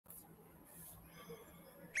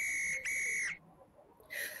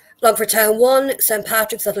Longford Town 1, St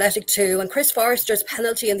Patrick's Athletic 2, and Chris Forrester's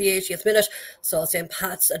penalty in the 80th minute saw St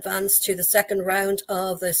Pat's advance to the second round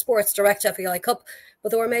of the Sports Direct FAI Cup,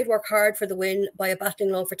 but they were made work hard for the win by a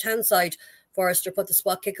battling Longford Town side. Forrester put the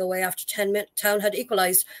spot kick away after 10 minutes. Town had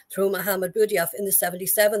equalised through Mohamed Boudiaf in the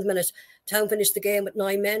 77th minute. Town finished the game with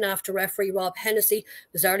 9 men after referee Rob Hennessy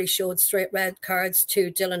bizarrely showed straight red cards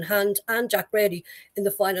to Dylan Hand and Jack Brady in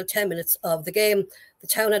the final 10 minutes of the game. The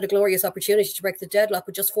Town had a glorious opportunity to break the deadlock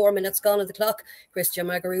with just 4 minutes gone on the clock. Christian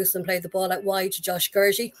Margaruson played the ball out wide to Josh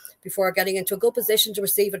Gergie before getting into a good position to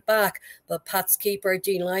receive it back, but Pat's keeper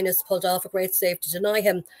Dean Linus pulled off a great save to deny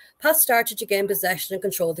him. Pat started to gain possession and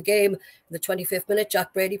control the game. In the 25th minute,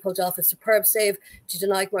 Jack Brady pulled off a superb save to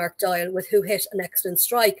deny Mark Doyle, with who hit an excellent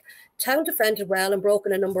strike. Town defended well and broke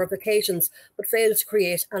on a number of occasions, but failed to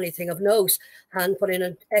create anything of note. Hand put in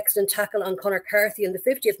an excellent tackle on Conor Carthy in the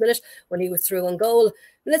 50th minute when he was through on goal.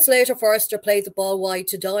 Minutes later, Forrester played the ball wide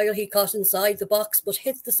to Doyle. He caught inside the box but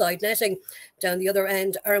hit the side netting. Down the other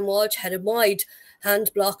end, Aaron Walsh headed wide.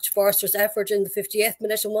 Hand blocked Forrester's effort in the 58th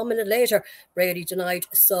minute, and 1 minute later, Brady denied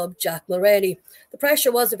sub Jack Mulroney. The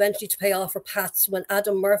pressure was eventually to pay off for Pats when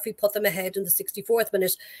Adam Murphy put them ahead in the 64th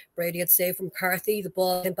minute. Brady had saved from Carthy. The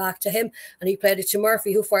ball came back to him, and he played it to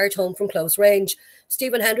Murphy, who fired home from close range.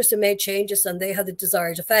 Stephen Henderson made changes, and they had the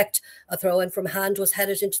desired effect. A throw-in from Hand was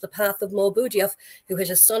headed into the path of Mo Boudiaf, who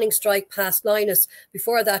hit a stunning strike past Linus.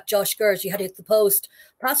 Before that, Josh Gergie had hit the post.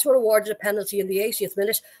 Pats were awarded a penalty in the 80th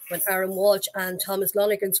minute when Aaron Walsh and Thomas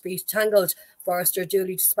Lonergan's feet tangled. Forrester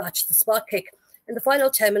duly dispatched the spot kick. In the final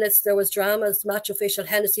 10 minutes, there was drama as match official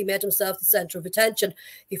Hennessy made himself the centre of attention.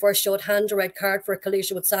 He first showed Hand a red card for a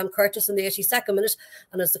collision with Sam Curtis in the 82nd minute,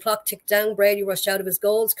 and as the clock ticked down, Brady rushed out of his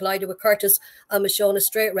goals, collided with Curtis, and was shown a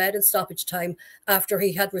straight red in stoppage time after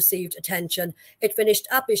he had received attention. It finished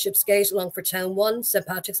at Bishopsgate, Longford Town 1, St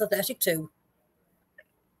Patrick's Athletic 2.